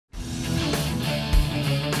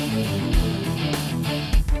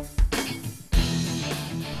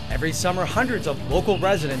Every summer, hundreds of local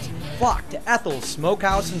residents flock to Ethyls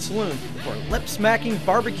Smokehouse and Saloon for lip-smacking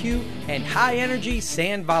barbecue and high-energy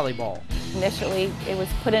sand volleyball. Initially, it was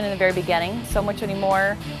put in the very beginning. So much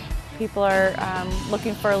anymore, people are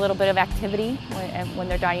looking for a little bit of activity when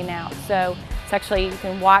they're dining out. So it's actually, you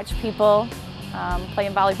can watch people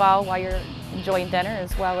playing volleyball while you're enjoying dinner,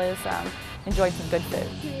 as well as enjoying some good food.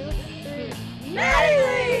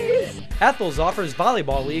 Ethyls offers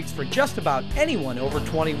volleyball leagues for just about anyone over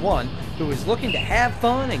 21 who is looking to have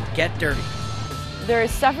fun and get dirty. There are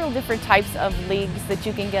several different types of leagues that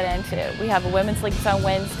you can get into. We have a women's league on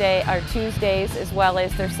Wednesday or Tuesdays, as well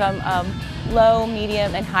as there's some low,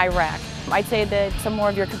 medium, and high rack. I'd say that some more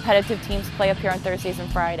of your competitive teams play up here on Thursdays and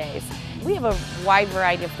Fridays. We have a wide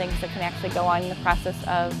variety of things that can actually go on in the process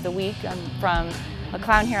of the week, from a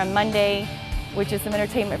clown here on Monday, which is some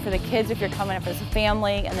entertainment for the kids if you're coming up as a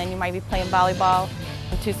family, and then you might be playing volleyball,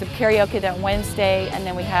 to some karaoke that Wednesday, and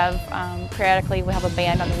then we have, periodically, we have a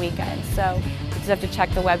band on the weekend. So you just have to check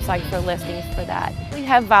the website for listings for that. We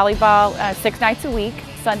have volleyball 6 nights a week.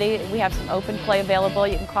 Sunday we have some open play available.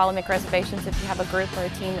 You can call and make reservations if you have a group or a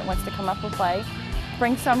team that wants to come up and play.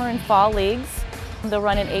 Spring, summer, and fall leagues. They'll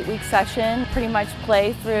run an 8-week session, pretty much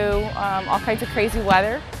play through all kinds of crazy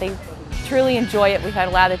weather. They truly enjoy it. We've had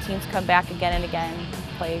a lot of the teams come back again and again,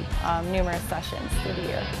 play numerous sessions through the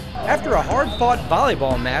year. After a hard-fought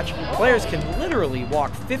volleyball match, players can literally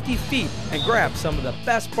walk 50 feet and grab some of the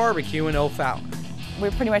best barbecue in O'Fallon.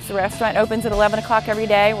 We're pretty much, the restaurant opens at 11 o'clock every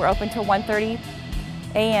day. We're open till 1:30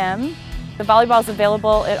 a.m. The volleyball is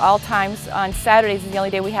available at all times. On Saturdays is the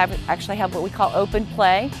only day we actually have what we call open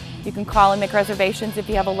play. You can call and make reservations if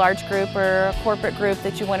you have a large group or a corporate group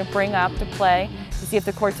that you want to bring up to play, to see if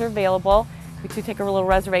the courts are available. We do take a little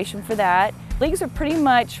reservation for that. Leagues are pretty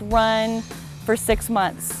much run for 6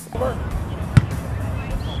 months.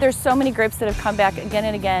 There's so many groups that have come back again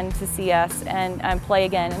and again to see us and play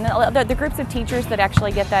again. And the groups of teachers that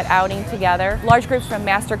actually get that outing together. Large groups from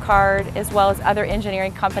MasterCard, as well as other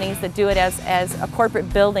engineering companies that do it as a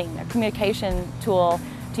corporate building, a communication tool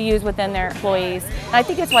to use within their employees. And I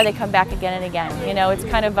think that's why they come back again and again. You know, it's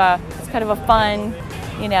kind of a fun,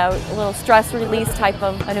 you know, a little stress release type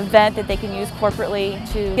of an event that they can use corporately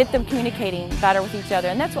to get them communicating better with each other.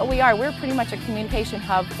 And that's what we are. We're pretty much a communication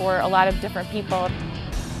hub for a lot of different people.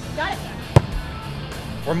 Got it.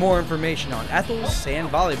 For more information on Ethyls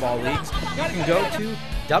Sand Volleyball Leagues, you can go to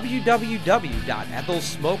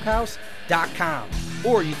www.ethylsmokehouse.com,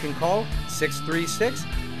 or you can call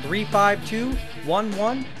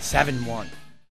 636-352-1171.